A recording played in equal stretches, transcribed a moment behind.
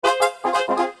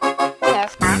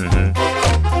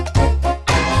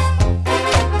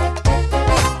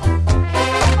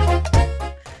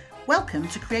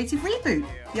Creative Reboot,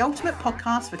 the ultimate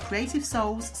podcast for creative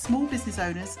souls, small business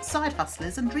owners, side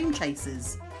hustlers and dream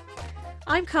chasers.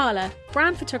 I'm Carla,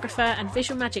 brand photographer and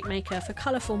visual magic maker for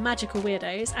colourful magical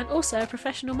weirdos and also a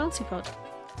professional multipod.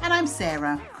 And I'm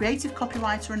Sarah, creative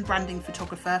copywriter and branding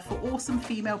photographer for awesome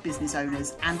female business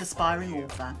owners and aspiring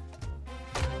author.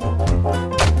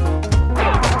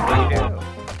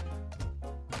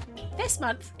 This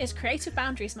month is Creative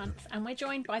Boundaries Month, and we're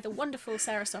joined by the wonderful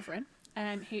Sarah Sovereign,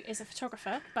 who is a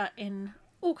photographer, but in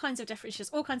all kinds of different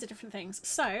things.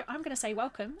 So I'm going to say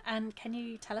welcome, and can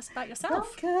you tell us about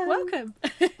yourself? Welcome.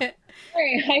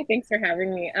 Hi, thanks for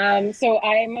having me. So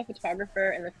I'm a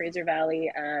photographer in the Fraser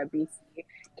Valley, BC,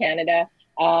 Canada.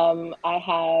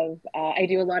 I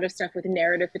do a lot of stuff with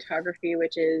narrative photography,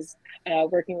 which is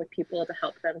working with people to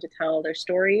help them to tell their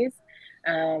stories.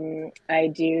 I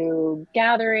do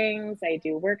gatherings, I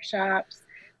do workshops,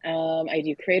 I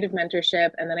do creative mentorship,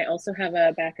 and then I also have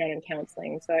a background in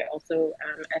counseling. So I also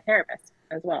am a therapist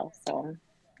as well. So,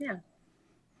 yeah.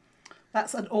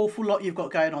 That's an awful lot you've got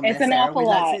going on it's there, an Sarah. awful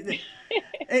lot.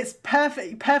 It's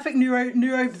perfect neuro,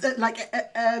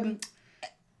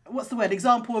 what's the word?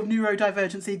 Example of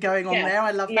neurodivergency going on there.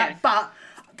 I love that. But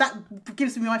that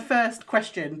gives me my first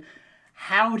question.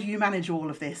 How do you manage all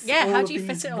of this? Yeah, all how of do you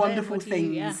these fit it all wonderful in?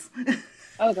 things?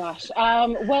 Oh gosh.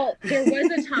 Well, there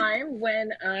was a time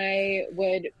when I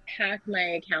would pack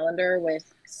my calendar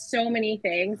with so many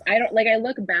things. I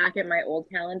look back at my old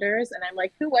calendars and I'm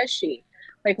like, who was she?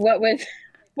 Like, what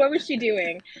was she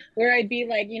doing? Where I'd be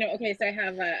like, okay, so I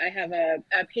have a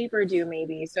paper due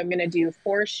maybe. So I'm going to do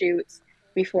 4 shoots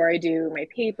before I do my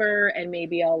paper, and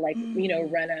maybe I'll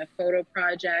run a photo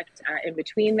project in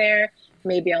between there.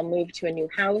 Maybe I'll move to a new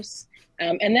house.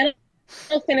 And then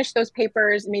I'll finish those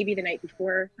papers maybe the night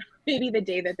before, maybe the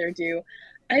day that they're due.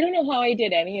 I don't know how I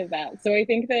did any of that. So I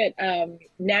think that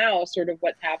now sort of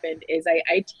what's happened is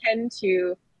I tend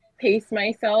to pace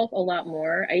myself a lot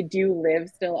more. I do live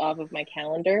still off of my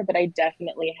calendar, but I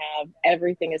definitely have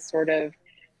everything is sort of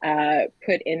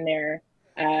put in there.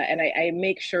 And I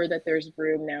make sure that there's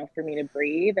room now for me to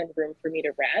breathe and room for me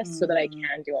to rest so that I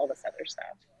can do all this other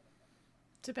stuff.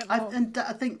 It's a bit more.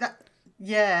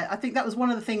 I think that was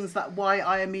one of the things that why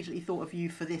I immediately thought of you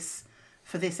for this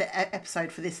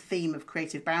episode, for this theme of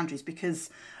creative boundaries,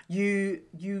 because you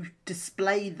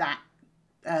display that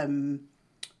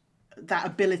that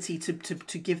ability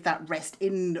to give that rest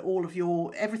in all of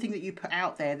your everything that you put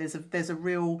out there. There's a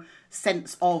real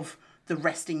sense of the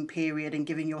resting period and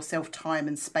giving yourself time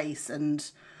and space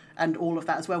and all of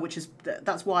that as well,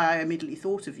 that's why I immediately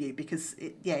thought of you, because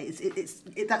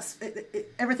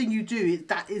everything you do,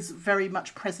 that is very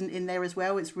much present in there as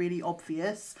well. It's really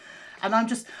obvious. And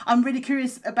I'm really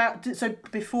curious about, so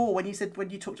before when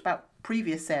you talked about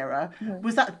previous Sarah,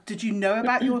 did you know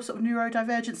about your sort of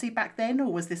neurodivergency back then,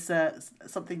 or was this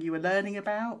something you were learning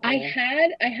about? Or? I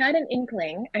had an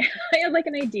inkling. I had like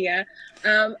an idea,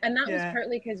 and that was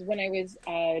partly because when I was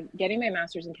getting my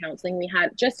master's in counseling, we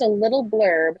had just a little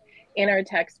blurb in our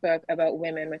textbook about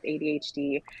women with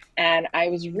ADHD, and I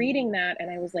was reading that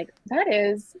and I was like, that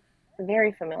is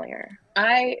very familiar.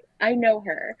 I know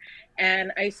her.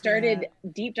 And I started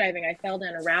deep diving. I fell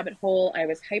down a rabbit hole. I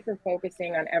was hyper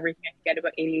focusing on everything I could get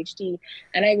about ADHD,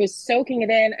 and I was soaking it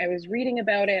in. I was reading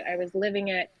about it. I was living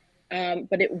it,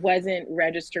 but it wasn't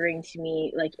registering to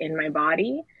me like in my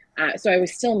body. So I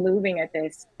was still moving at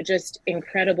this just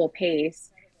incredible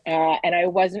pace, and I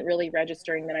wasn't really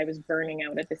registering that I was burning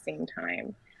out at the same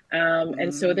time.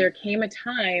 And so there came a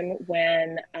time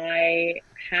when I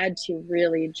had to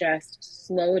really just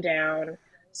slow down,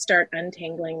 start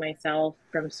untangling myself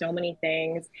from so many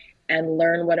things, and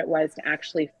learn what it was to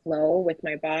actually flow with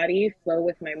my body, flow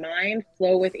with my mind,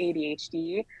 flow with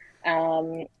ADHD,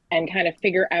 and kind of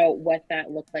figure out what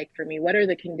that looked like for me. What are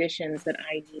the conditions that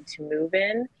I need to move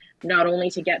in, not only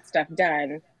to get stuff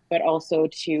done, but also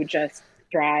to just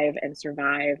thrive and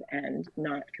survive and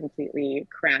not completely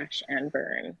crash and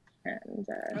burn. And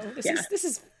this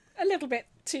is a little bit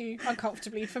too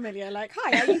uncomfortably familiar. Like,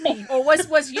 hi, are you me? Or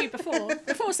was you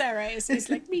before Sarah is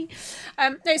like me?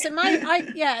 No, so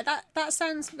that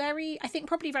sounds very, I think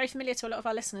probably very familiar to a lot of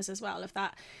our listeners as well, of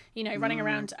that, running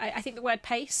around. I think the word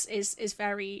pace is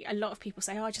very, a lot of people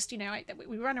say,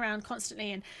 we run around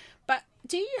constantly. But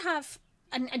do you have,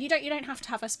 and you don't have to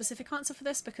have a specific answer for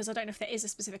this, because I don't know if there is a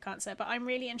specific answer, but I'm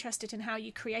really interested in how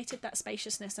you created that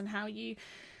spaciousness and how you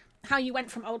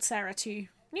went from old Sarah to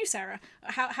new Sarah,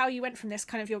 how you went from this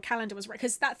kind of, your calendar was,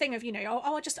 because that thing of, you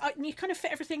kind of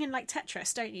fit everything in like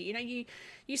Tetris, don't you?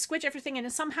 You squidge everything in,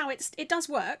 and somehow it does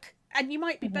work, and you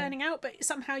might be burning out, but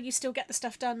somehow you still get the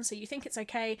stuff done, so you think it's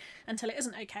okay until it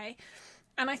isn't okay.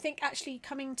 And I think actually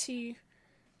coming to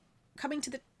coming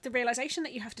to the realization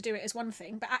that you have to do it is one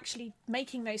thing, but actually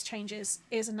making those changes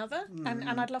is another.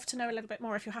 And I'd love to know a little bit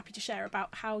more, if you're happy to share, about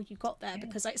how you got there,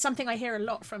 because it's something I hear a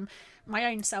lot from my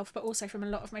own self, but also from a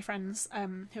lot of my friends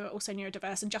who are also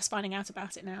neurodiverse and just finding out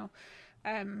about it now.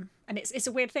 And it's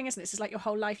a weird thing, isn't it? It's like your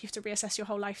whole life, you have to reassess your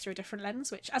whole life through a different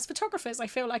lens, which as photographers I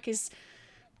feel like is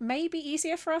maybe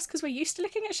easier for us because we're used to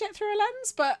looking at shit through a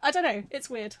lens, but I don't know, it's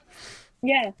weird.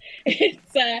 Yeah,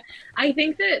 it's I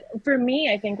think that for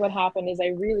me, I think what happened is I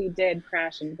really did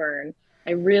crash and burn.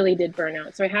 I really did burn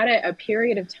out. So I had a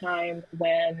period of time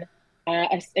when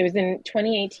it was in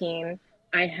 2018.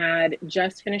 I had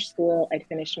just finished school. I'd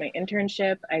finished my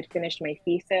internship. I'd finished my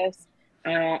thesis.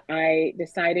 I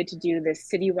decided to do this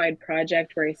citywide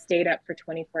project where I stayed up for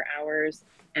 24 hours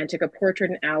and took a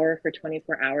portrait an hour for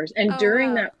 24 hours. And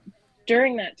during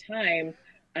that time,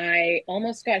 I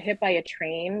almost got hit by a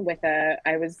train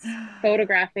I was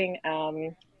photographing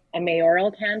a mayoral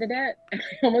candidate, and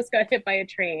I almost got hit by a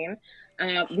train.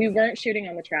 We weren't shooting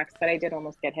on the tracks, but I did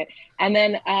almost get hit. And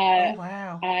then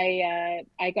I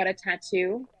got a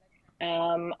tattoo.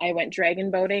 I went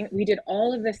dragon boating. We did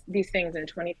all of these things in a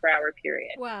 24-hour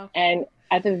period. Wow. And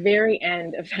at the very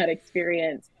end of that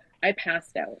experience, I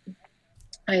passed out.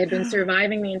 I had been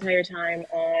surviving the entire time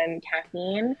on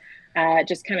caffeine,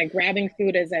 just kind of grabbing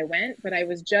food as I went, but I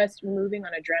was just moving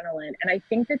on adrenaline. And I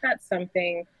think that that's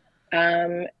something,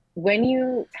 when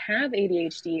you have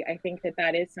ADHD, I think that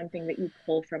that is something that you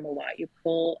pull from a lot. You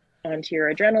pull onto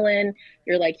your adrenaline.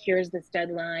 You're like, here's this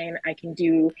deadline. I can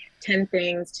do 10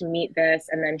 things to meet this.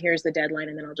 And then here's the deadline,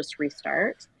 and then I'll just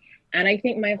restart. And I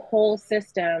think my whole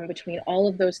system, between all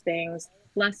of those things,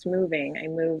 plus moving, I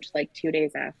moved like 2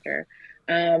 days after,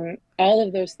 all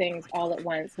of those things all at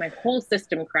once, my whole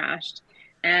system crashed.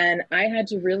 And I had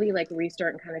to really like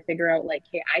restart and kind of figure out like,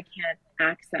 hey, I can't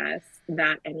access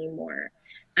that anymore.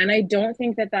 And I don't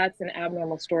think that that's an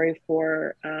abnormal story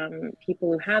for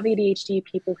people who have ADHD,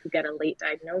 people who get a late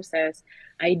diagnosis.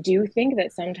 I do think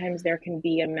that sometimes there can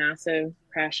be a massive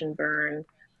crash and burn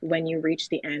when you reach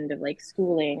the end of like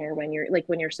schooling, or when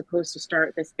you're supposed to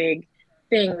start this big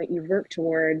thing that you've worked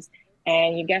towards,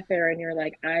 and you get there and you're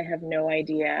like, I have no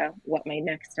idea what my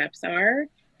next steps are.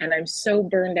 And I'm so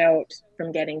burned out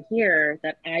from getting here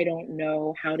that I don't even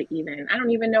know how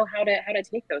to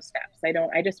take those steps.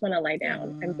 I just want to lie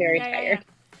down. I'm very tired.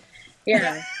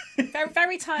 Yeah. Very,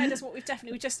 very tired is what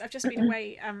I've just been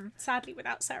away, sadly,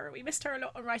 without Sarah. We missed her a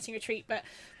lot on writing retreat, but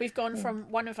we've gone from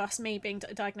one of us, me being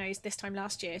diagnosed this time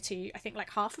last year, to I think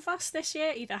like half of us this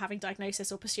year either having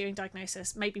diagnosis or pursuing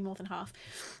diagnosis, maybe more than half.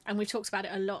 And we've talked about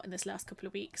it a lot in this last couple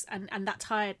of weeks, and that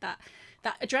tired, that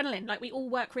adrenaline, like we all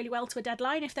work really well to a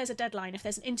deadline. If there's a deadline, if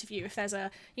there's an interview, if there's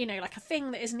a like a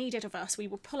thing that is needed of us, we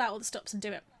will pull out all the stops and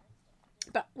do it.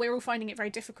 But we're all finding it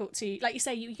very difficult to, like you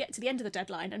say, you get to the end of the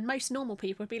deadline and most normal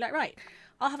people would be like, right,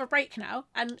 I'll have a break now.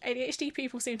 And ADHD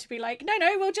people seem to be like, no,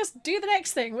 we'll just do the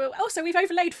next thing. We've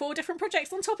overlaid 4 different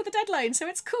projects on top of the deadline, so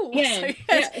it's cool. Yeah.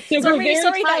 So I'm really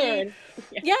sorry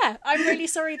that I'm really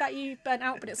sorry that you burnt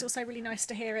out, but it's also really nice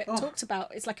to hear it talked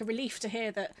about. It's like a relief to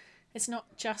hear that it's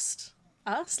not just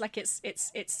us, like it's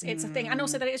a thing, and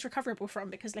also that it is recoverable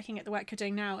from, because looking at the work you're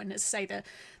doing now, and as I say,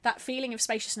 that feeling of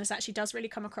spaciousness actually does really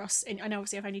come across I know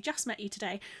obviously I've only just met you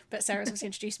today, but Sarah's obviously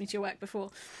introduced me to your work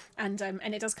before, and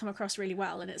it does come across really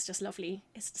well, and it's just lovely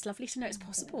to know it's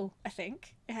possible, I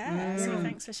think. So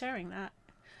thanks for sharing that.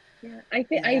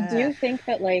 I do think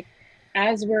that like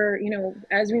as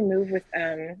we move with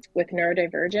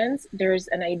neurodivergence, there's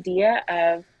an idea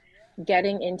of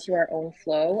getting into our own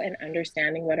flow and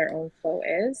understanding what our own flow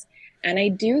is. And I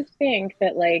do think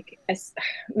that like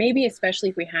maybe especially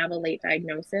if we have a late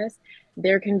diagnosis,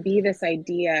 there can be this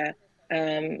idea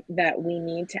that we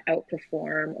need to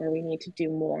outperform, or we need to do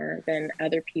more than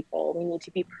other people. We need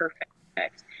to be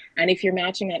perfect. And if you're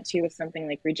matching that too with something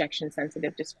like rejection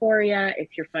sensitive dysphoria,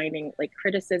 if you're finding like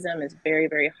criticism is very,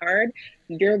 very hard,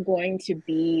 you're going to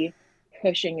be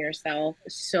pushing yourself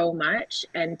so much,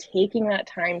 and taking that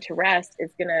time to rest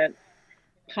is going to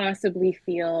possibly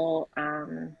feel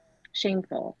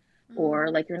shameful,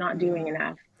 or like you're not doing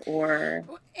enough. Or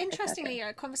interestingly,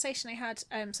 a conversation I had,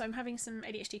 so I'm having some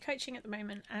ADHD coaching at the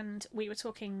moment, and we were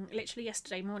talking literally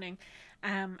yesterday morning,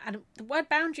 and the word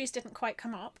boundaries didn't quite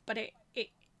come up, but it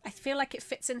I feel like it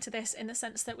fits into this in the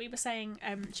sense that we were saying,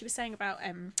 she was saying about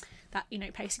that,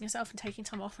 pacing yourself and taking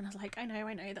time off, and I was like, I know,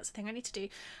 that's the thing I need to do.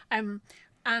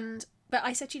 But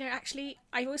I said, actually,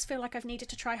 I always feel like I've needed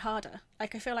to try harder.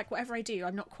 Like, I feel like whatever I do,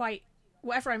 I'm not quite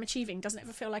whatever I'm achieving doesn't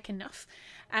ever feel like enough.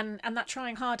 And that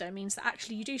trying harder means that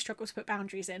actually you do struggle to put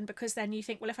boundaries in, because then you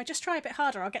think, well, if I just try a bit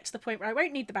harder, I'll get to the point where I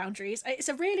won't need the boundaries. It's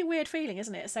a really weird feeling,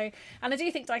 isn't it? So, and I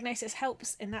do think diagnosis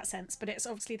helps in that sense, but it's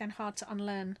obviously then hard to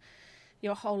unlearn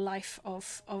your whole life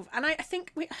of and I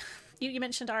think you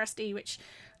mentioned RSD, which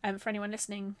for anyone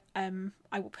listening,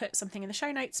 I will put something in the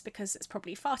show notes because it's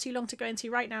probably far too long to go into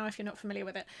right now if you're not familiar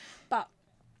with it. But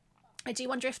I do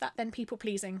wonder if that then people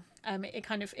pleasing,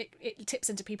 it tips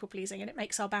into people pleasing, and it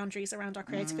makes our boundaries around our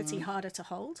creativity harder to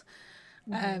hold.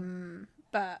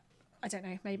 But I don't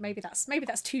know. Maybe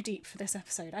that's too deep for this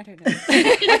episode. I don't know.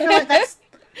 I feel like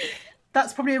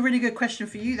that's probably a really good question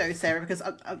for you though, Sarah, because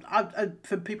I,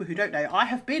 for people who don't know, I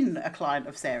have been a client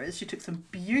of Sarah's. She took some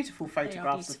beautiful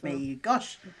photographs of me.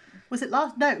 Gosh, was it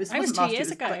last? No, it wasn't 2 last years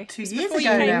year. ago. It was like 2 years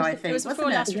ago now, I think. It was before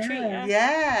last retreat.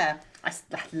 Yeah. I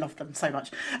love them so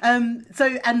much.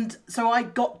 So I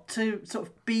got to sort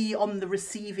of be on the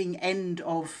receiving end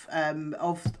of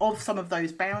some of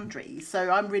those boundaries.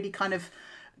 So I'm really kind of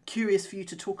curious for you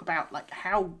to talk about, like,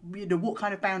 how, you know, what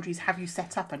kind of boundaries have you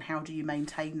set up and how do you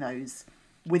maintain those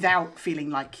without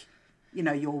feeling like, you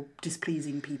know, you're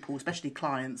displeasing people, especially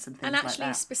clients and things like that. And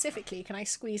actually, specifically, can I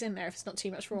squeeze in there, if it's not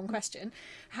too much for one question,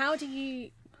 how do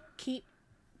you keep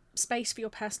space for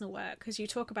your personal work? Because you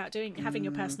talk about having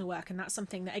your personal work, and that's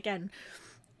something that, again,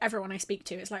 everyone I speak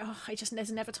to is like,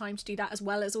 there's never time to do that, as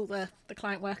well as all the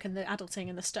client work and the adulting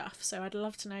and the stuff. So I'd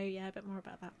love to know a bit more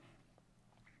about that.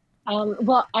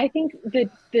 Well, I think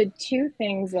the two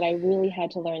things that I really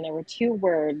had to learn, there were two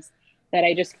words that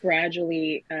I just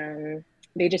gradually,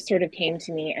 they just sort of came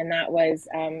to me, and that was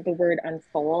the word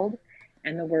unfold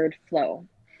and the word flow.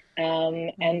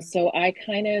 And so I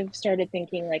kind of started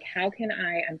thinking, like, how can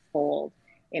I unfold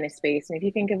in a space? And if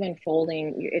you think of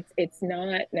unfolding, it's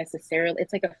not necessarily,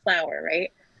 it's like a flower,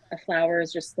 right? A flower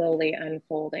is just slowly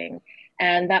unfolding.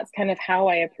 And that's kind of how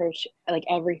I approach, like,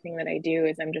 everything that I do,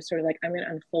 is I'm just sort of like, I'm going to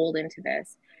unfold into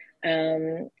this.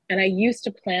 And I used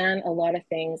to plan a lot of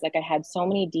things. Like, I had so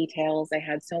many details. I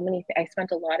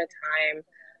spent a lot of time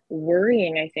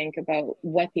worrying, I think, about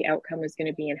what the outcome was going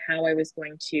to be and how I was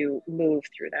going to move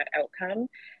through that outcome.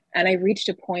 And I reached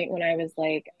a point when I was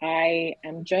like, I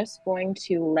am just going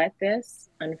to let this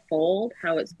unfold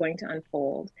how it's going to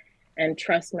unfold, and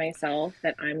trust myself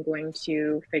that I'm going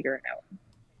to figure it out.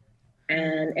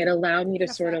 And it allowed me to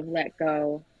sort of let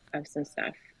go of some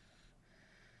stuff.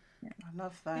 I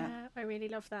love that. Yeah, I really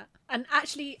love that. And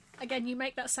actually, again, you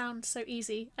make that sound so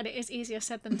easy, and it is easier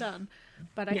said than done.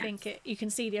 But I think you can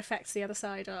see the effects the other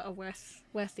side are worth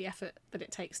the effort that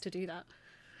it takes to do that.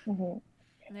 Mm-hmm.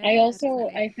 Yeah,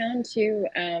 I found too,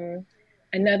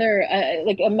 another,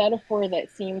 like a metaphor that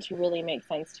seemed to really make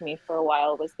sense to me for a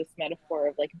while was this metaphor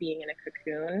of, like, being in a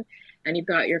cocoon, and you've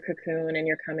got your cocoon and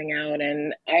you're coming out.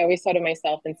 And I always thought of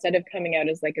myself, instead of coming out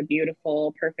as like a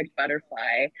beautiful, perfect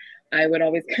butterfly, I would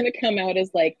always kind of come out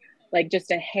as like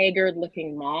just a haggard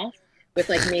looking moth with,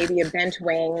 like, maybe a bent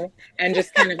wing, and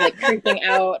just kind of like creeping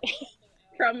out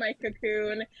from my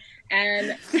cocoon.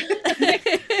 And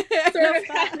sort of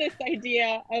had this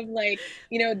idea of, like,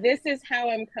 you know, this is how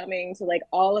I'm coming to, like,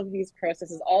 all of these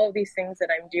processes, all of these things that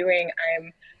I'm doing.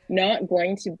 I'm not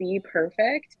going to be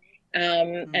perfect.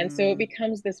 And so it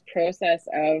becomes this process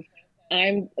of,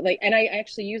 I'm like, and I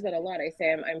actually use that a lot. I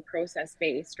say I'm process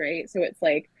based, right? So it's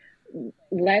like,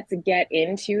 let's get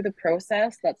into the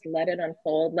process. Let's let it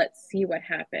unfold. Let's see what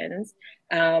happens.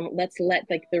 Let's let,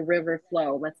 like, the river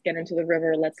flow. Let's get into the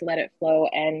river. Let's let it flow,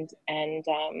 and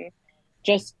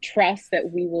just trust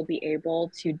that we will be able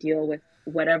to deal with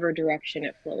whatever direction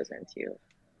it flows into.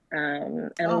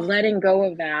 Letting go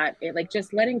of that,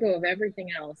 just letting go of everything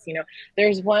else. You know,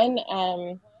 there's one,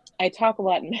 I talk a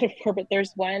lot in metaphor, but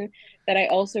there's one that I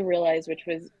also realized, which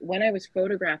was when I was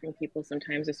photographing people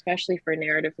sometimes, especially for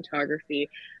narrative photography,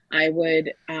 I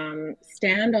would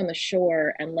stand on the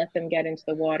shore and let them get into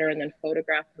the water and then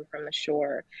photograph them from the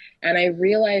shore. And I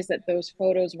realized that those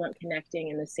photos weren't connecting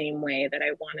in the same way that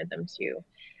I wanted them to.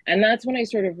 And that's when I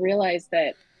sort of realized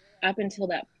that up until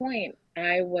that point,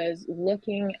 I was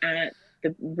looking at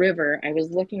the river. I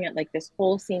was looking at, like, this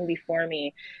whole scene before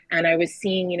me, and I was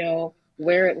seeing, you know,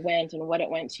 where it went and what it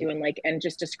went to, and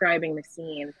just describing the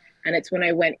scene. And it's when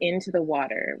I went into the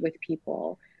water with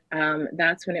people,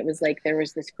 that's when it was like there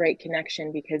was this great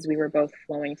connection, because we were both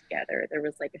flowing together. There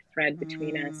was, like, a thread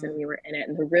between us, and we were in it,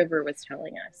 and the river was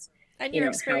telling us. And you're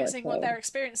experiencing what they're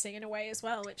experiencing in a way as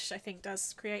well, which I think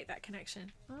does create that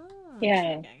connection.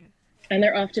 Yeah. And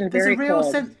they're often very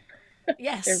cold.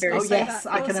 Yes. Yes,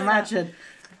 I can imagine.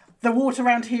 The water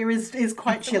around here is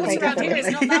quite chilly. The water around here is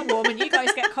not that warm, and you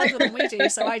guys get colder than we do.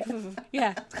 So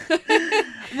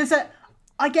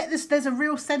I get this. There's a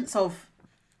real sense of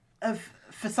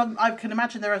for some. I can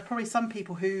imagine there are probably some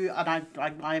people who, and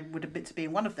I would admit to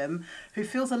being one of them, who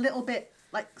feels a little bit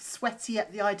like sweaty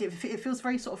at the idea. It feels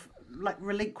very sort of like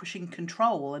relinquishing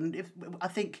control, and if I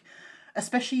think,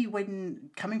 especially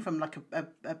when coming from like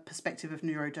a perspective of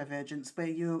neurodivergence, where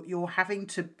you're having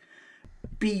to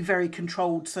be very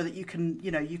controlled so that you can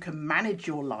manage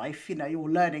your life. You're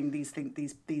learning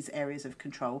these areas of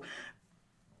control.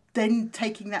 Then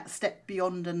taking that step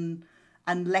beyond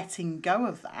and letting go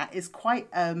of that is quite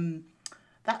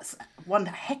that's one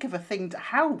heck of a thing to,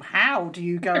 how do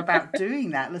you go about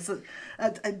doing that?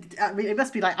 I mean, it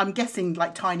must be like, I'm guessing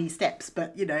like tiny steps,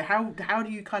 but how do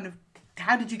you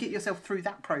how did you get yourself through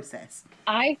that process?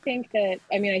 I think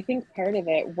part of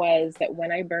it was that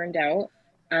when I burned out,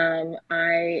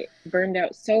 I burned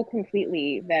out so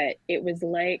completely that it was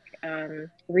like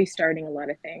restarting a lot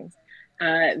of things.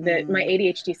 That my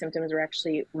ADHD symptoms were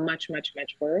actually much, much,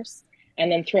 much worse.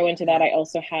 And then throw into that, I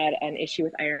also had an issue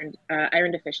with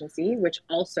iron deficiency, which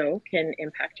also can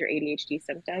impact your ADHD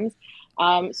symptoms.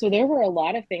 So there were a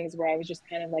lot of things where I was just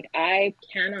kind of like, I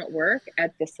cannot work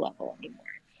at this level anymore.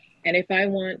 And if I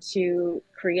want to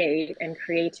create, and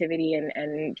creativity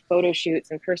and photo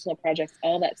shoots and personal projects,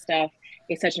 all that stuff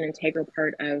is such an integral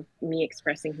part of me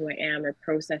expressing who I am or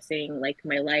processing like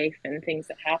my life and things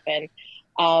that happen.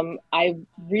 I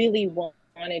really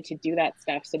wanted to do that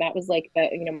stuff. So that was like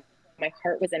my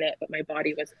heart was in it, but my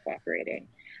body wasn't cooperating.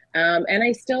 And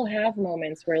I still have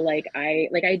moments where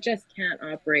I just can't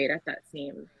operate at that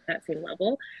same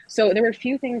level. So there were a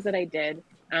few things that I did.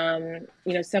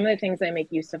 Some of the things I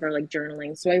make use of are like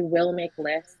journaling. So I will make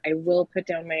lists. I will put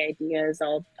down my ideas.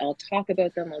 I'll talk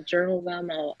about them. I'll journal them.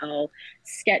 I'll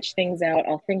sketch things out.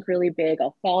 I'll think really big.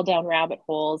 I'll fall down rabbit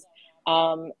holes.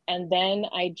 And then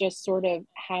I just sort of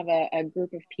have a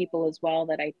group of people as well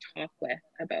that I talk with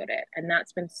about it. And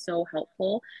that's been so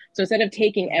helpful. So instead of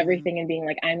taking everything and being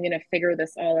like, I'm going to figure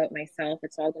this all out myself,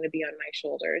 it's all going to be on my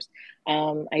shoulders.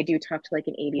 I do talk to like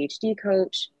an ADHD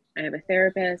coach. I have a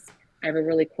therapist. I have a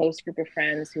really close group of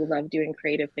friends who love doing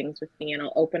creative things with me. And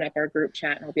I'll open up our group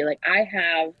chat and I'll be like, I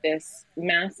have this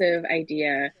massive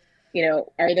idea.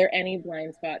 Are there any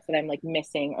blind spots that I'm like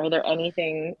missing? Are there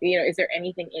anything, is there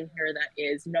anything in here that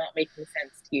is not making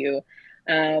sense to you?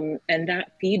 And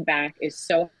that feedback is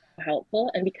so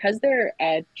helpful. And because they're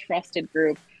a trusted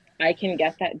group, I can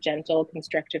get that gentle,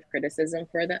 constructive criticism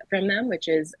from them, which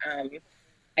is,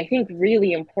 I think,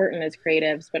 really important as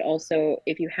creatives. But also,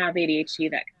 if you have ADHD,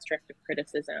 that constructive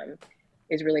criticism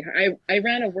is really hard. I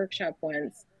ran a workshop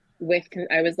once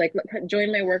I was like,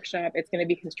 join my workshop. It's going to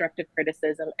be constructive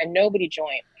criticism. And nobody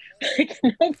joined. Like,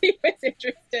 nobody was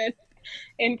interested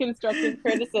in constructive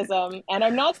criticism. And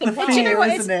I'm not surprised. But you know what?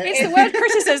 It's the word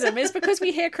criticism. It's because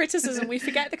we hear criticism, we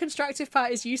forget the constructive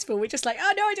part is useful. We're just like,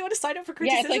 oh no, I don't want to sign up for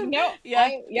criticism. Yeah, it's like,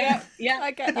 no. Yeah.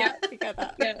 I get that. I get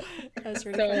that. Yeah. That's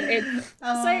really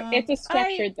funny. It's a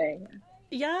structured thing.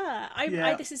 Yeah,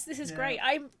 this is great.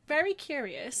 I'm very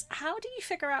curious. How do you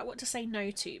figure out what to say no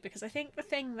to? Because I think the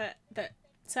thing that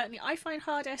certainly I find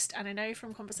hardest, and I know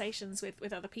from conversations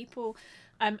with other people,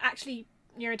 actually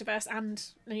neurodiverse and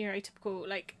neurotypical,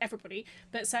 like everybody,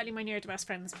 but certainly my neurodiverse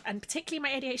friends, and particularly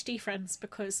my ADHD friends,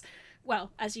 because,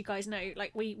 well, as you guys know,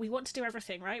 like we want to do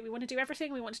everything, right? We want to do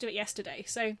everything. We want to do it yesterday.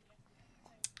 So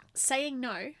saying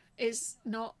no is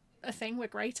not a thing we're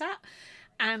great at,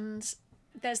 and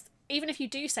even if you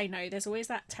do say no, there's always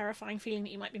that terrifying feeling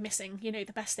that you might be missing, the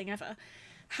best thing ever.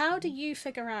 How do you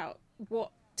figure out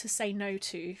what to say no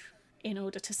to in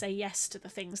order to say yes to the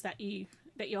things that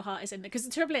your heart is in? Because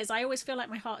the trouble is, I always feel like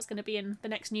my heart is going to be in the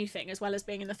next new thing as well as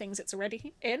being in the things it's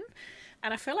already in.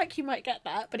 And I feel like you might get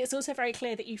that, but it's also very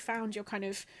clear that you found your kind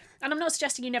of, and I'm not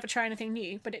suggesting you never try anything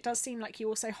new, but it does seem like you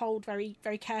also hold very,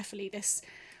 very carefully this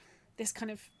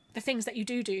kind of the things that you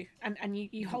do and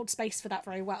you hold space for that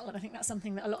very well. And I think that's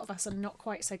something that a lot of us are not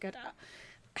quite so good at.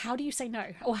 How do you say no?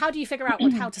 Or how do you figure out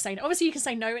how to say no? Obviously you can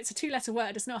say no, it's a 2-letter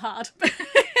word, it's not hard.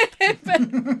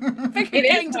 but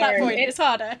getting to that point, it's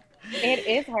harder. It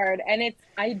is hard. And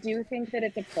I do think that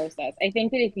it's a process. I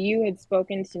think that if you had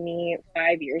spoken to me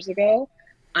 5 years ago,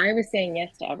 I was saying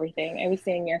yes to everything. I was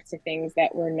saying yes to things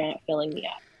that were not filling me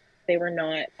up. They were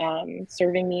not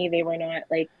serving me. They were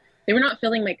not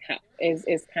filling my cup is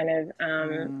kind of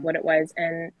what it was.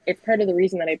 And it's part of the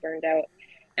reason that I burned out.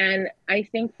 And I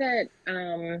think that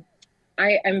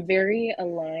I am very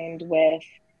aligned with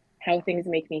how things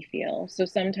make me feel. So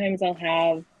sometimes I'll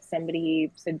have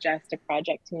somebody suggest a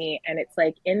project to me and it's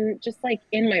like in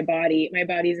my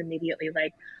body's immediately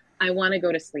like, I want to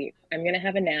go to sleep. I'm going to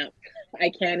have a nap. I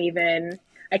can't even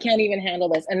handle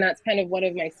this. And that's kind of one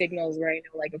of my signals where I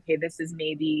know like, okay, this is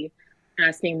maybe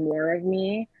asking more of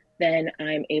me than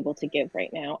I'm able to give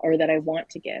right now, or that I want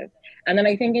to give. And then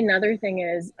I think another thing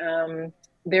is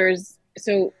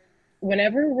so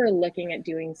whenever we're looking at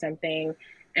doing something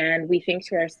and we think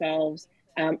to ourselves,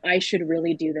 I should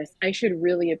really do this, I should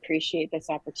really appreciate this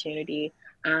opportunity,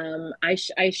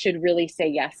 I should really say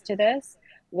yes to this.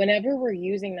 Whenever we're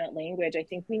using that language, I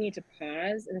think we need to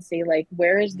pause and say, like,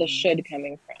 where is the should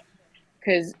coming from?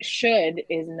 Because should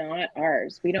is not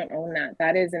ours. We don't own that.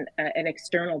 That is an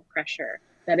external pressure.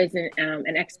 That is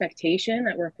an expectation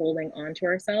that we're holding onto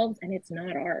ourselves, and it's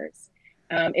not ours.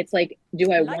 It's like,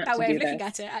 do I like want that to way do of looking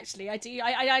this? at it, actually. I do.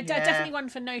 I definitely one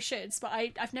for no shoulds, but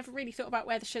I've never really thought about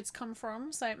where the shoulds come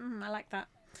from. So I like that.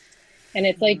 And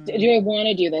it's like, do I want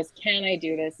to do this? Can I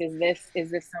do this? Is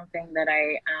this something that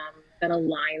that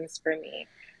aligns for me?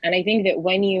 And I think that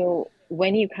when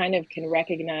you kind of can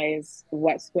recognize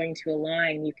what's going to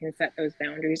align, you can set those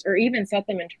boundaries, or even set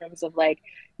them in terms of like,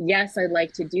 yes, I'd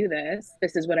like to do this.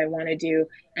 This is what I want to do.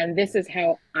 And this is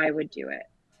how I would do it.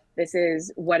 This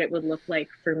is what it would look like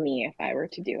for me if I were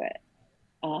to do it.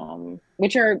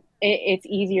 It's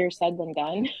easier said than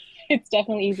done. It's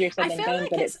definitely easier said than done. I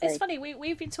feel like it's funny.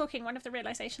 We've been talking. One of the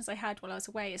realizations I had while I was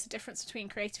away is the difference between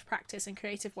creative practice and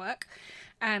creative work,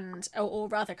 and or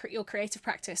rather your creative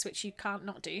practice, which you can't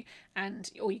not do,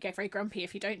 or you get very grumpy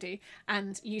if you don't do,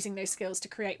 and using those skills to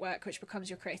create work, which becomes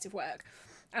your creative work.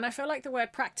 And I feel like the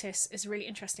word practice is a really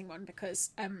interesting one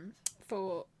because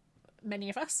for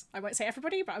many of us, I won't say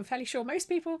everybody, but I'm fairly sure most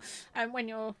people, when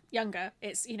you're younger,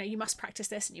 it's, you must practice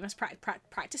this, and you must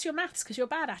practice your maths because you're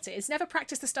bad at it. It's never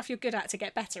practice the stuff you're good at to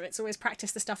get better. It's always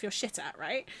practice the stuff you're shit at,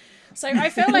 right? So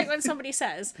I feel like when somebody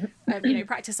says,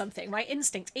 practice something, my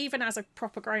instinct, even as a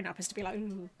proper grown-up, is to be like,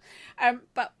 ooh.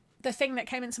 But the thing that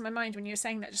came into my mind when you were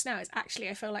saying that just now is actually,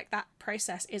 I feel like that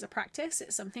process is a practice.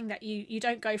 It's something that you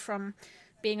don't go from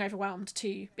being overwhelmed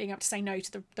to being able to say no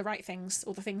to the right things,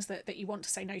 or the things that you want to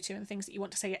say no to, and the things that you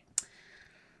want to say.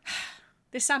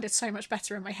 This sounded so much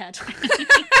better in my head.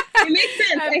 It makes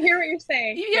sense. I hear what you're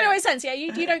saying. You know what it sense, yeah.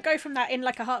 You don't go from that in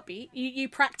like a heartbeat. You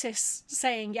practice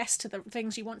saying yes to the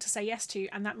things you want to say yes to,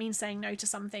 and that means saying no to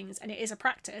some things. And it is a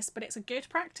practice, but it's a good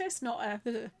practice, not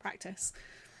a practice.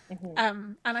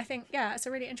 Mm-hmm. And I think, yeah, it's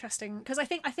a really interesting, because I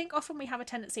think often we have a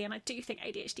tendency, and I do think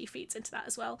ADHD feeds into that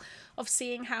as well, of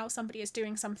seeing how somebody is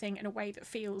doing something in a way that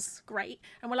feels great,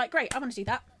 and we're like, great, I want to do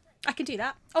that. I can do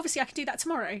that. Obviously, I can do that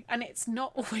tomorrow, and it's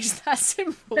not always that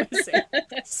simple, is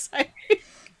it? So,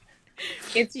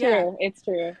 it's true. It's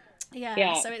true.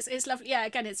 Yeah, so it's lovely. Yeah,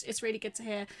 again, it's really good to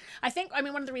hear. I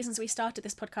mean, one of the reasons we started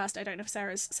this podcast, I don't know if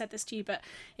Sarah's said this to you, but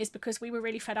is because we were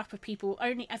really fed up of people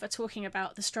only ever talking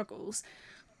about the struggles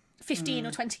 15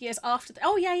 or 20 years after.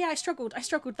 I struggled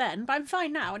then, but I'm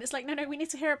fine now. And it's like, no, we need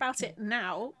to hear about it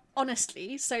now,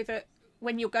 honestly, so that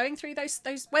when you're going through those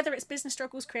whether it's business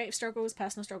struggles, creative struggles,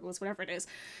 personal struggles, whatever it is,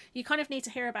 you kind of need to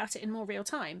hear about it in more real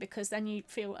time, because then you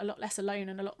feel a lot less alone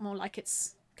and a lot more like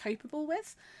it's copable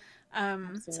with.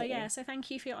 So thank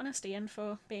you for your honesty and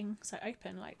for being so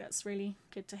open. Like, that's really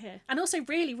good to hear, and also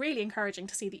really, really encouraging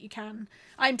to see that you can.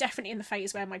 I'm definitely in the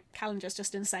phase where my calendar's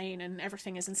just insane and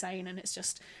everything is insane, and it's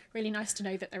just really nice to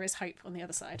know that there is hope on the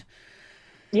other side.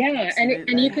 Yeah.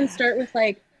 And you can start with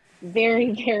like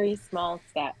very, very small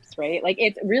steps, right? Like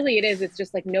it's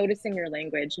just like noticing your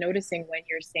language, noticing when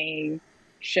you're saying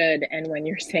should and when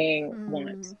you're saying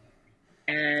want,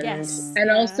 and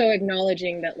also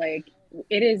acknowledging that like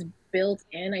it is built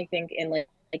in, I think, in like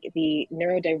the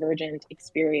neurodivergent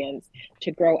experience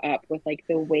to grow up with like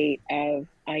the weight of,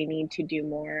 I need to do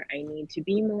more, I need to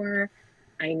be more,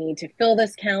 I need to fill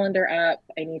this calendar up,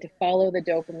 I need to follow the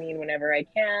dopamine whenever I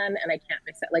can, and I can't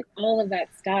miss it. Like, all of that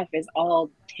stuff is all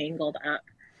tangled up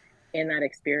in that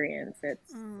experience.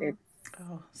 It's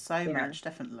so much,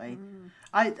 definitely.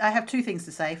 I have two things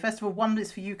to say. First of all, one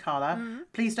is for you, Carla.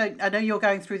 Please don't, I know you're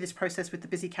going through this process with the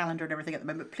busy calendar and everything at the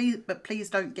moment, please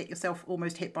don't get yourself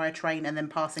almost hit by a train and then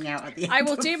passing out at the end. I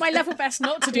will do my level best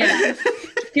not to do that.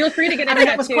 Feel free to get a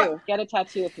tattoo. Get a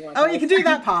tattoo if you want. Oh, you can do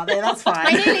that part there, that's fine.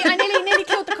 I nearly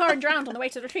killed the car and drowned on the way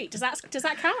to the retreat. Does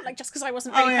that count? Like, just because I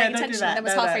wasn't really paying attention and then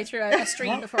was halfway through a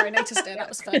stream before I noticed it. That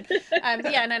was fun.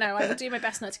 But yeah, no, I will do my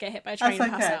best not to get hit by a train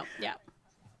and pass out. Yeah.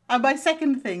 And my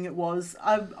second thing was,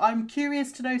 I'm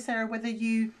curious to know, Sarah, whether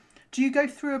do you go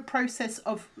through a process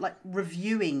of like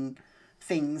reviewing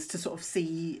things to sort of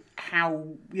see how,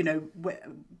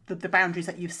 the boundaries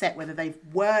that you've set, whether they've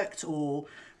worked or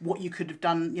what you could have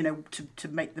done, to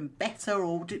make them better,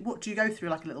 or do you go through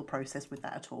like a little process with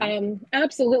that at all?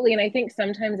 Absolutely. And I think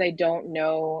sometimes I don't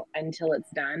know until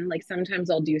it's done. Like, sometimes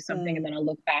I'll do something and then I'll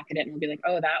look back at it and I'll be like,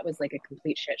 oh, that was like a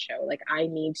complete shit show. Like, I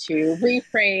need to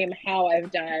reframe how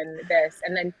I've done this.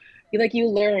 And then you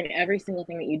learn every single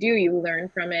thing that you do, you learn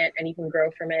from it and you can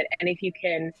grow from it. And if you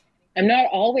can, I'm not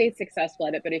always successful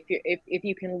at it, but if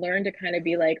you can learn to kind of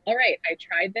be like, all right, I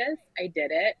tried this, I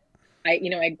did it.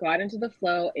 I got into the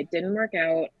flow, it didn't work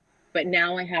out, but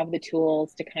now I have the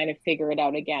tools to kind of figure it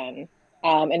out again.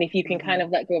 And if you can kind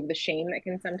of let go of the shame that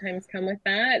can sometimes come with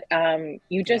that,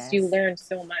 you learn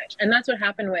so much. And that's what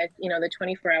happened with, the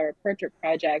 24-hour portrait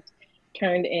project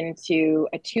turned into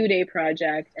a 2-day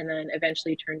project and then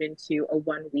eventually turned into a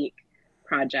 1-week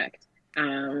project,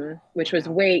 which was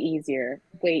way easier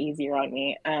on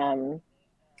me. And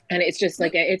it's just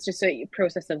like, it's just a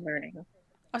process of learning.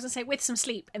 I was gonna say, with some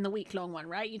sleep in the week-long one,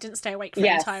 right? You didn't stay awake for the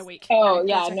entire week. Oh, right?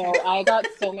 Yeah, no, I got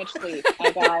so much sleep.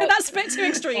 That's a bit too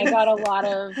extreme. I got a lot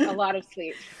of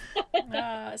sleep.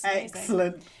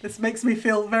 Excellent. This makes me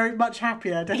feel very much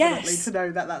happier, definitely, to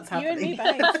know that that's happening. You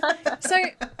and me both. So,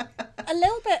 a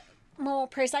little bit more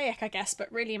prosaic, I guess,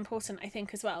 but really important, I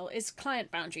think, as well, is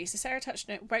client boundaries. So Sarah touched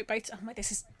on it both. Oh my,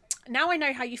 this is. Now I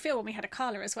know how you feel when we had a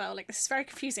Carla as well. Like, this is very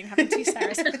confusing having two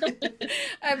Sarahs.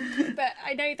 But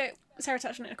I know that Sarah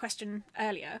touched on it in a question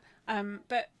earlier.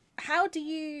 But how do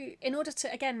you, in order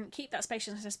to, again, keep that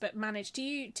spaciousness but manage,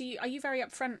 are you very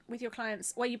upfront with your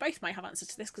clients? Well, you both might have answers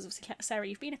to this because obviously, Sarah,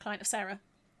 you've been a client of Sarah.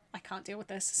 I can't deal with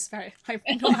this. I've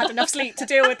not had enough sleep to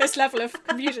deal with this level of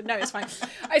confusion. No, it's fine.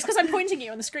 It's because I'm pointing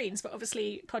you on the screens, but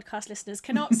obviously podcast listeners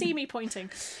cannot see me pointing.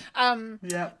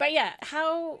 But yeah,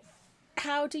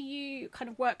 how do you kind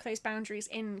of work those boundaries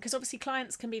in? Because obviously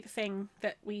clients can be the thing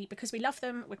that because we love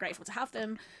them, we're grateful to have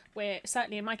them. We're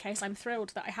certainly, in my case, I'm thrilled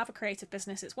that I have a creative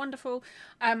business. It's wonderful.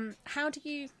 How do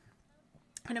you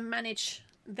kind of manage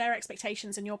their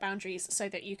expectations and your boundaries so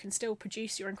that you can still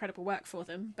produce your incredible work for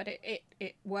them, but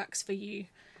it works for you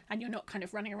and you're not kind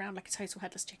of running around like a total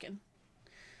headless chicken?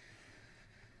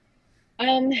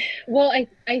 Well, I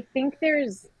think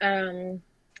there's, I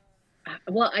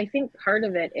think part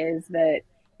of it is that,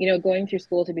 going through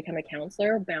school to become a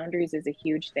counselor, boundaries is a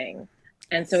huge thing.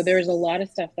 And so there's a lot of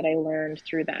stuff that I learned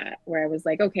through that, where I was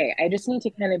like, okay, I just need to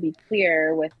kind of be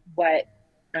clear with what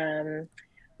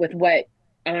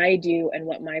I do and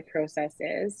what my process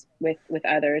is with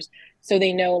others. So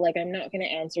they know, like, I'm not going to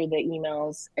answer the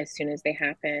emails as soon as they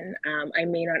happen. I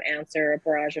may not answer a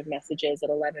barrage of messages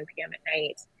at 11 p.m. at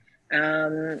night.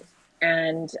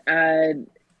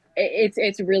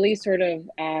 It's really sort of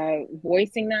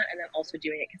voicing that and then also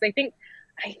doing it. Because I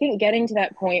think getting to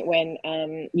that point when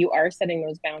you are setting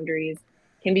those boundaries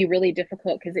can be really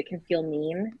difficult because it can feel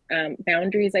mean.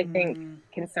 Boundaries, I think,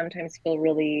 can sometimes feel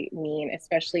really mean,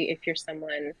 especially if you're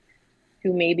someone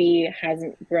who maybe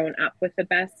hasn't grown up with the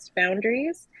best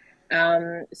boundaries.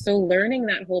 So learning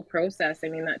that whole process, I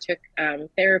mean, that took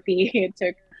therapy, it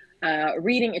took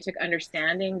reading, it took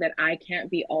understanding that I can't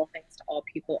be all things to all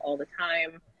people all the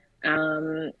time.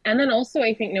 And then also,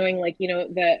 I think knowing, like,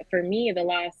 that for me, the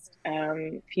last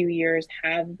few years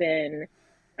have been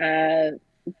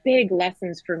big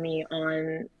lessons for me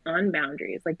on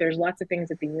boundaries. Like, there's lots of things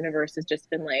that the universe has just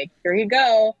been like, here you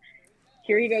go,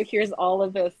 here's all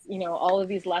of this, all of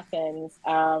these lessons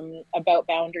about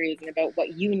boundaries and about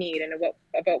what you need and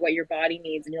about what your body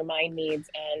needs and your mind needs.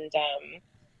 And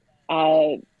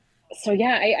so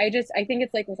yeah, I think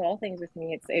it's like with all things with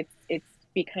me, it's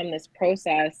become this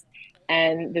process.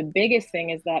 And the biggest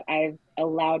thing is that I've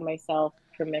allowed myself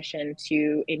permission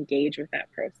to engage with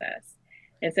that process.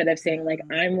 Instead of saying, like,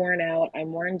 I'm worn out,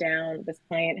 I'm worn down, this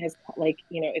client has, like,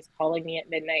 is calling me at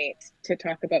midnight to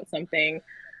talk about something.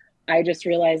 I just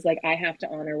realized, like, I have to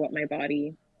honor what my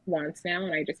body wants now.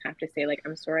 And I just have to say, like,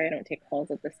 I'm sorry, I don't take calls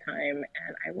at this time,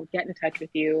 and I will get in touch with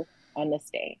you on this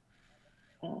day.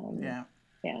 Yeah.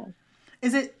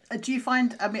 Is it, do you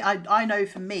find, I mean, I know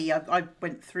for me, I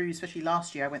went through, especially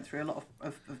last year, I went through a lot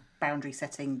of boundary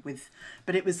setting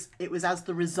but it was as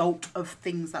the result of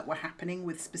things that were happening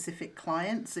with specific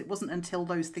clients. It wasn't until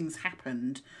those things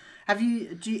happened.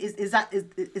 Is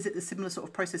it a similar sort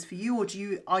of process for you, or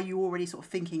are you already sort of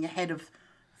thinking ahead of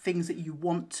things that you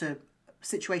want to,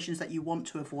 situations that you want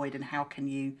to avoid, and how can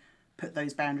you put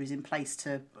those boundaries in place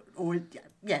to, or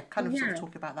sort of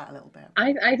talk about that a little bit?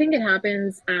 I think it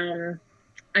happens.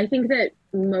 I think that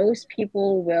most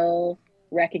people will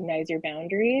recognize your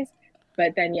boundaries,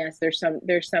 but then yes, there's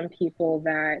some people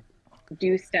that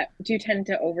do tend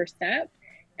to overstep,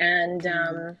 and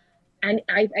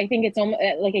I think it's almost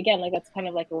like, again, like, that's kind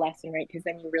of like a lesson, right? Because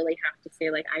then you really have to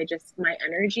say, like, my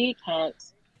energy can't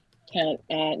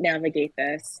navigate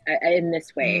this in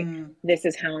this way. This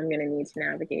is how I'm going to need to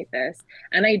navigate this.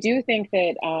 And I do think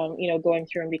that going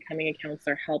through and becoming a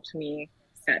counselor helped me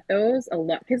set those a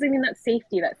lot, because I mean, that's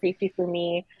safety for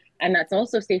me, and that's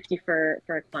also safety for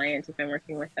a client if I'm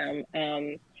working with them.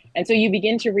 And so you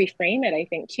begin to reframe it, I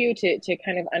think, too, to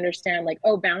kind of understand like,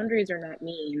 oh, boundaries are not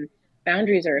mean.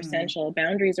 Boundaries are essential.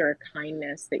 Boundaries are a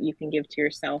kindness that you can give to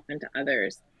yourself and to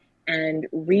others. And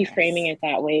reframing it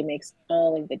that way makes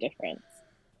all of the difference.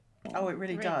 Oh, it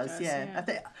really does. Yeah.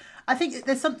 I think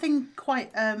there's something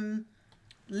quite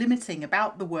limiting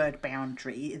about the word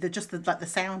boundary. Like the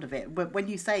sound of it. But when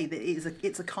you say that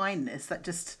it's a kindness, that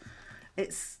just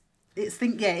it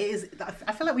is.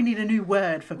 I feel like we need a new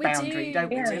word for boundary, don't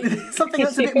we? Yeah. Something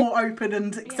that's a bit more open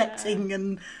and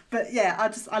accepting, but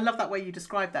I love that way you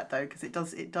describe that though, because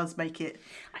it does make it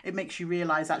makes you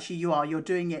realise actually you're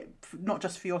doing it not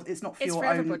just for it's not for your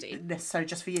own everybody. necessarily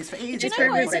just for you. Do you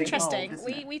know what is interesting?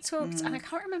 We talked, and I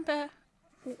can't remember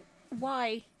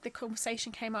why the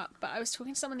conversation came up, but I was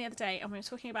talking to someone the other day and we were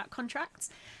talking about contracts,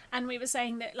 and we were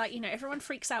saying that, like, you know, everyone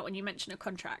freaks out when you mention a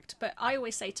contract, but I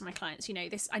always say to my clients, you know,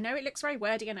 this, I know it looks very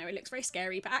wordy, I know it looks very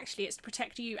scary, but actually it's to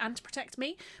protect you and to protect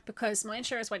me, because my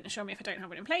insurers won't insure me if I don't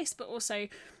have it in place, but also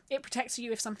it protects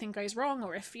you if something goes wrong,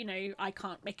 or if, you know, I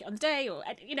can't make it on the day, or,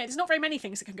 you know, there's not very many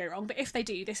things that can go wrong, but if they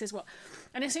do, this is what.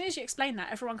 And as soon as you explain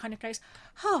that, everyone kind of goes,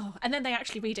 oh, and then they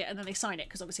actually read it and then they sign it,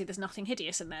 because obviously there's nothing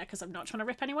hideous in there, because I'm not trying to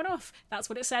rip anyone off. That's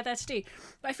what it's there to do.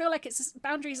 But I feel like it's just,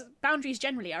 boundaries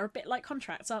generally are a bit like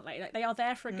contracts, aren't they? Like, they are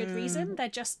there for a good reason.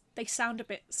 They sound a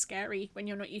bit scary when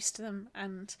you're not used to them.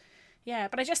 And yeah,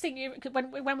 but I just think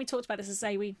when we talked about this, as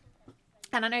I say,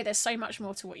 and I know there's so much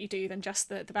more to what you do than just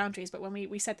the boundaries, but when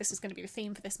we said this was going to be the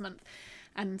theme for this month,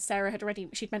 and Sarah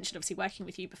she'd mentioned obviously working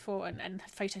with you before, and her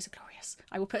photos are glorious.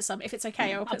 I will put some, if it's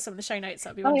okay, I will put some in the show notes.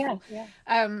 That'd be wonderful. Yeah.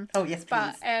 Oh yes,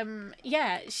 please. But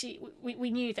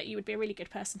we knew that you would be a really good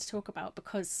person to talk about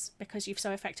because you've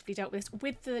so effectively dealt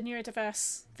with the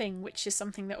neurodiverse thing, which is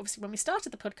something that obviously when we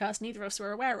started the podcast neither of us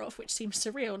were aware of, which seems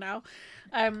surreal now,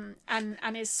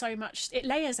 and is so much. It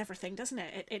layers everything, doesn't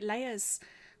it? It layers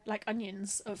like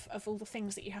onions of all the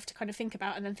things that you have to kind of think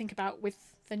about and then think about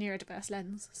with the neurodiverse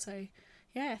lens. So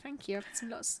yeah, thank you. I've had some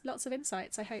lots of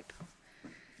insights. I hope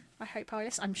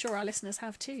I'm sure our listeners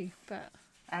have too. But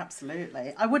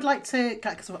absolutely, I would like to,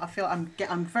 because I feel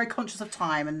I'm very conscious of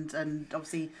time, and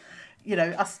obviously, you know,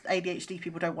 us ADHD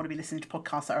people don't want to be listening to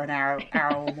podcasts that are an hour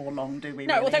or more long, do we?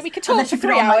 No, really? Although we could talk for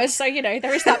 3 hours, so you know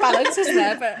there is that balance, isn't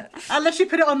there? But unless you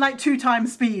put it on like 2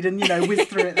 times speed and, you know, whiz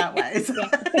through it that way.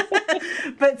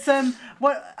 But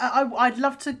I'd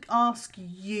love to ask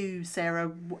you,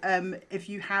 Sarah, if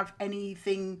you have any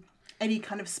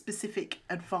kind of specific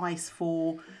advice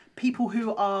for people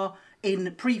who are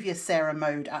in previous Sarah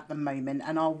mode at the moment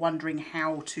and are wondering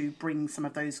how to bring some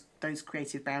of those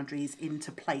creative boundaries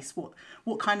into place.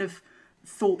 What kind of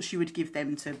thoughts you would give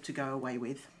them to go away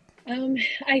with?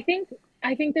 I think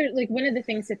there's like one of the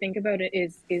things to think about it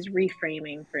is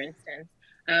reframing, for instance.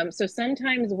 So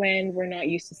sometimes when we're not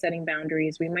used to setting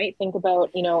boundaries, we might think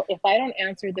about, you know, if I don't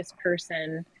answer this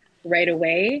person right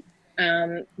away,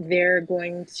 they're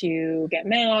going to get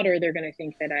mad, or they're going to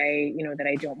think that I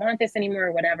don't want this anymore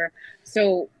or whatever.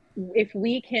 So if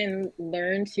we can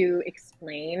learn to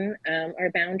explain our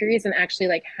boundaries and actually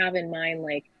like have in mind,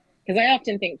 like, because I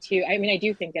often think too, I mean, I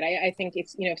do think that I think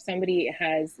if somebody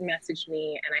has messaged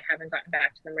me and I haven't gotten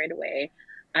back to them right away,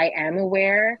 I am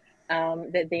aware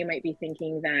that they might be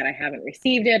thinking that I haven't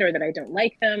received it or that I don't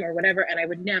like them or whatever. And I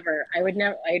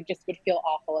just would feel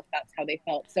awful if that's how they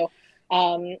felt. So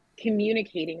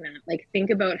communicating that, like, think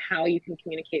about how you can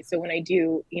communicate. So when I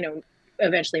do,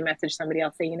 eventually message somebody,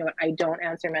 I'll say, you know what, I don't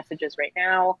answer messages right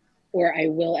now, or I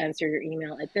will answer your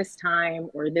email at this time,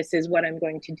 or this is what I'm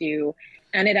going to do.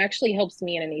 And it actually helps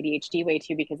me in an ADHD way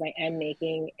too, because I am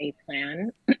making a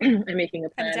plan. I'm making a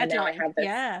plan. And now I have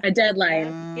a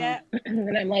deadline. Yeah.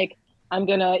 And I'm like, I'm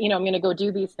gonna go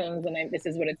do these things, and this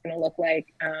is what it's gonna look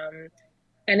like. And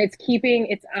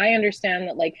I understand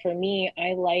that, like, for me,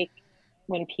 I like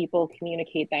when people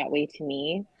communicate that way to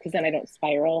me, because then I don't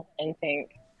spiral and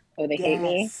think, oh, they hate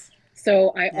me.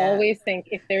 So I always think,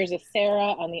 if there's a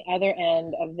Sarah on the other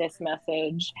end of this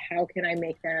message, how can I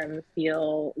make them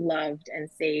feel loved and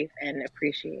safe and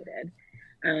appreciated?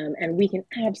 And we can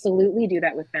absolutely do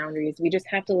that with boundaries. We just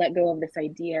have to let go of this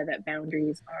idea that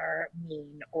boundaries are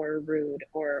mean or rude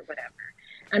or whatever.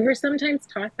 And we're sometimes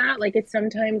taught that, like, it's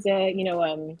sometimes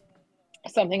something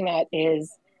that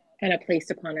is kind of placed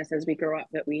upon us as we grow up,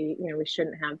 that we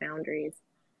shouldn't have boundaries.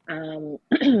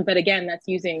 But again, that's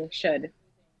using should.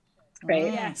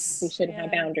 Right? Yes. We shouldn't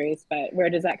have boundaries, but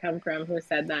where does that come from? Who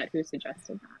said that? Who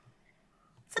suggested that?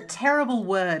 It's a terrible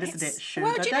word, isn't it? Should.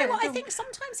 Well, do you know what? I think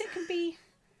sometimes it can be,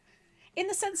 in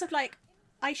the sense of, like,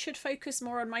 I should focus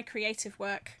more on my creative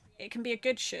work. It can be a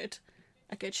good should.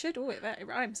 A good should. Oh, it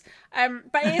rhymes.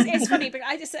 But it's funny. But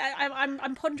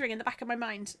I'm pondering in the back of my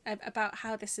mind about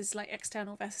how this is like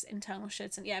external versus internal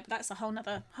shoulds, and but that's a whole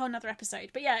nother episode.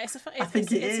 But it's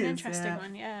an interesting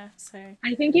one. Yeah. So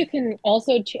I think you can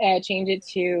also change it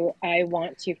to I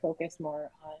want to focus more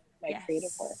on my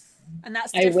creative work, and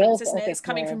that's the difference, isn't it? It's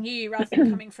coming from you rather than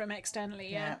coming from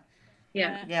externally.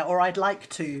 Yeah, or I'd like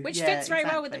to. Which fits very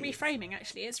well with the reframing,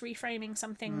 actually. It's reframing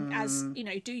something as,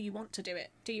 do you want to do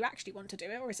it? Do you actually want to do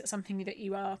it? Or is it something that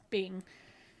you are being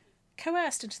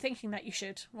coerced into thinking that you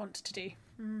should want to do?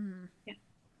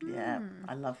 Yeah,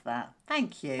 I love that.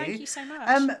 Thank you. Thank you so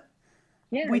much.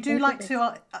 We do like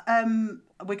to,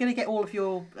 we're going to get all of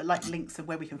your links of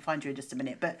where we can find you in just a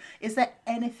minute, but is there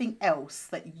anything else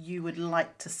that you would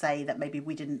like to say that maybe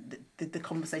we didn't, the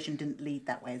conversation didn't lead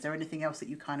that way? Is there anything else that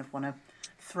you kind of want to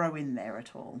throw in there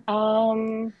at all?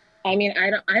 I mean,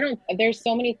 I don't, there's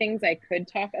so many things I could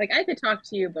talk, I could talk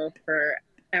to you both for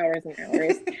hours and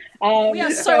hours. We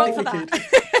are so up for that.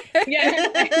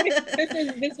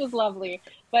 This was lovely.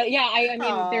 But I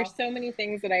mean, there's so many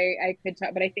things that I could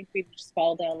talk, but I think we've just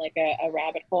fall down like a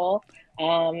rabbit hole.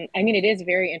 I mean, it is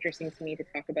very interesting to me to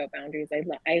talk about boundaries.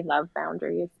 I love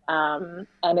boundaries. And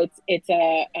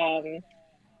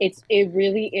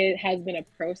it has been a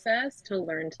process to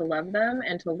learn to love them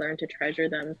and to learn to treasure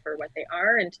them for what they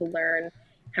are and to learn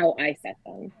how I set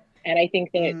them. And I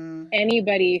think that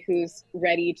anybody who's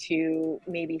ready to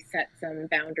maybe set some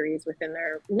boundaries within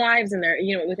their lives and their,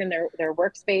 within their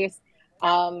workspace,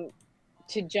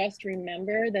 to just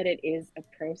remember that it is a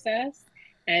process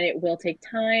and it will take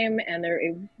time, and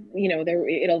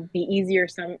it'll be easier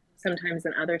sometimes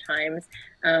than other times.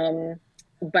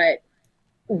 But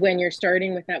when you're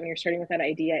starting with that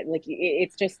idea,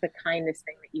 it's just the kindest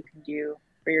thing that you can do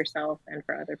for yourself and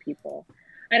for other people.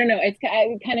 I don't know. It's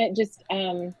kind of just,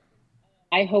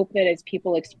 I hope that as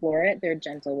people explore it, they're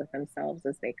gentle with themselves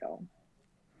as they go.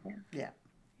 Yeah.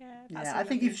 I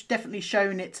think you've definitely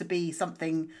shown it to be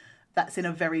something that's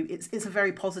it's a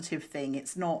very positive thing.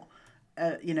 It's not,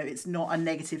 it's not a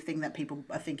negative thing that people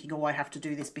are thinking, I have to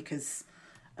do this because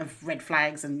of red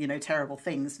flags and terrible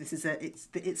things. This is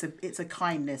it's a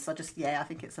kindness. I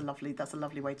think that's a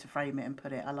lovely way to frame it and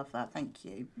put it. I love that. Thank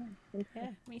you.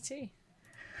 Yeah, me too.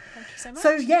 Thank you so much.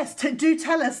 So yes, do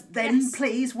tell us then,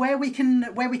 please, where we can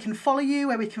follow you,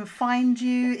 where we can find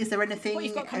you. Is there anything? What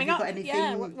you've got coming up? Anything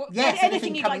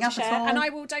anything you'd coming like up to share. at all? And I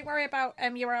will. Don't worry about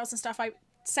URLs and stuff. I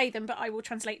say them, but I will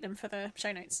translate them for the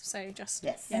show notes. So just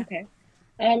Okay.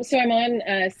 So I'm on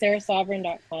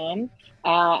sarahsovereign.com,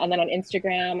 and then on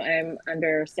Instagram, I'm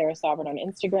under Sarah Sovereign on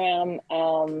Instagram.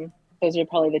 Those are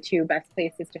probably the two best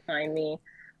places to find me.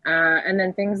 And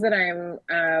then things that I'm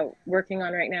working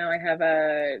on right now, I have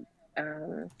a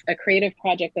creative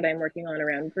project that I'm working on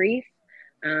around grief.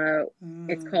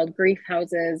 It's called Grief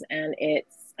Houses, and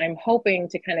I'm hoping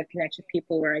to kind of connect with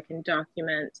people where I can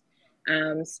document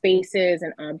spaces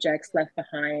and objects left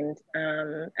behind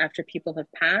after people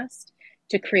have passed,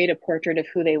 to create a portrait of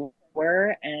who they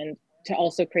were and to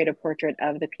also create a portrait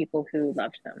of the people who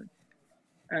loved them.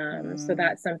 So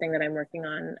that's something that I'm working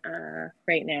on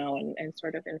right now and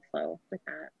sort of in flow with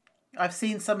that. I've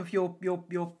seen some of your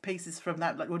pieces from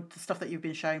that, like the stuff that you've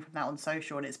been showing from that on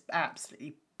social, and it's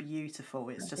absolutely beautiful.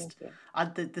 It's just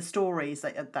the stories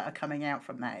that are coming out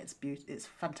from that. It's beautiful. It's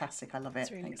fantastic. I love it.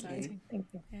 It's really exciting. Thank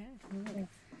you. Yeah.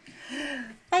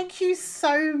 Thank you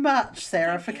so much,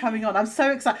 Sarah, for coming on. I'm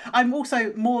so excited. I'm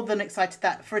also more than excited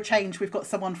that for a change we've got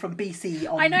someone from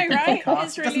BC on. I know, the right? podcast.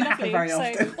 It's really It doesn't lovely. happen very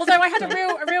often. Although I had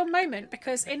a real moment,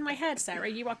 because in my head, Sarah,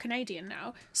 you are Canadian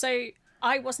now, so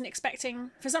I wasn't expecting,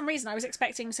 for some reason I was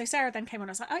expecting, so Sarah then came on,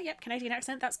 I was like, oh yep, Canadian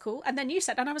accent, that's cool. And then you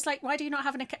said, and I was like, why do you not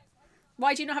have a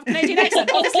Canadian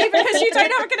accent? Obviously because you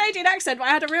don't have a Canadian accent. But I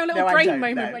had a real little brain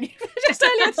moment when you just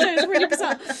earlier today. It was really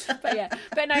bizarre.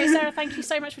 But no, Sarah, thank you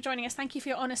so much for joining us. Thank you for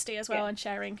your honesty as well and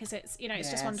sharing, because it's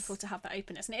it's just wonderful to have that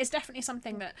openness, and it is definitely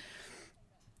something that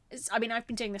I've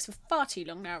been doing this for far too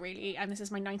long now, really, and this is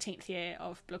my 19th year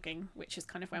of blogging, which is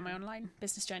kind of where my online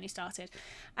business journey started,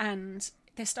 and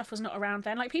this stuff was not around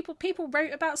then. Like people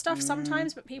wrote about stuff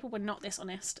sometimes, but people were not this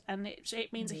honest, and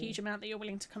it means a huge amount that you're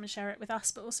willing to come and share it with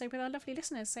us, but also with our lovely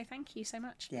listeners. So thank you so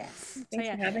much. Yes. Thanks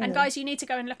for having and me. Guys, you need to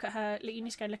go and look at her. You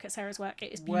need to go and look at Sarah's work.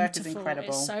 It is beautiful. Work is incredible.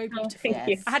 It's so beautiful. Thank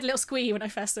you. I had a little squee when I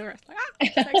first saw it.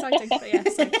 Like, so exciting. But yeah,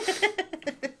 so.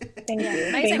 Thank you.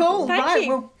 Amazing. Cool. Thank right, you.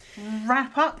 we'll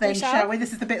wrap up then, shall we?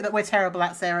 This is the bit that we're terrible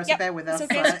at, Sarah, so bear with us.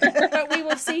 It's all good. But we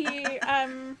will see you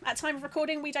at time of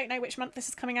recording. We don't know which month this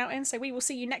is coming out in, so we will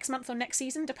see you next month or next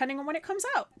season, depending on when it comes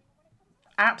out.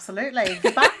 Absolutely.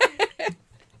 Goodbye.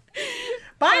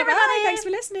 Bye, everybody. Thanks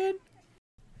for listening.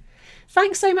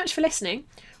 Thanks so much for listening.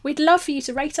 We'd love for you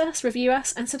to rate us, review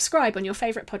us, and subscribe on your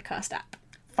favourite podcast app.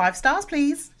 5 stars,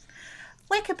 please.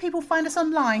 Where can people find us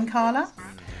online, Carla?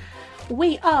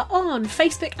 We are on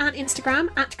Facebook and Instagram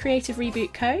at Creative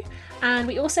Reboot Co. And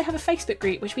we also have a Facebook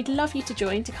group which we'd love you to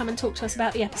join to come and talk to us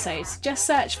about the episodes. Just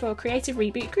search for Creative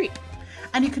Reboot Group.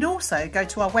 And you can also go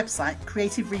to our website,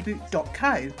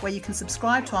 creativereboot.co, where you can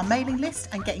subscribe to our mailing list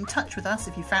and get in touch with us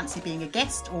if you fancy being a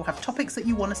guest or have topics that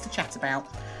you want us to chat about.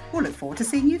 We'll look forward to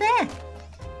seeing you there.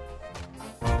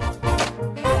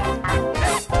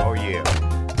 Oh yeah.